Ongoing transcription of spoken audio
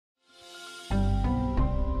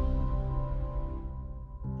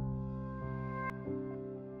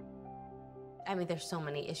I mean, there's so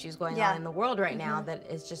many issues going on in the world right now that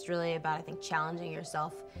it's just really about, I think, challenging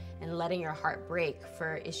yourself and letting your heart break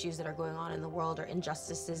for issues that are going on in the world or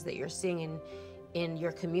injustices that you're seeing in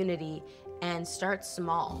your community, and start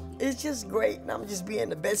small. It's just great, and I'm just being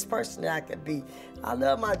the best person that I could be. I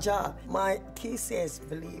love my job. My key says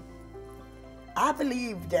believe. I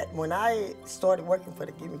believe that when I started working for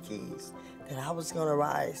the Give Me Keys, that I was gonna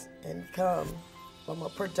rise and become from a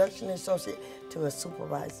production associate to a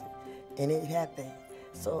supervisor, and it happened.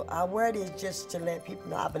 So I wear this just to let people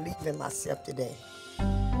know I believe in myself today.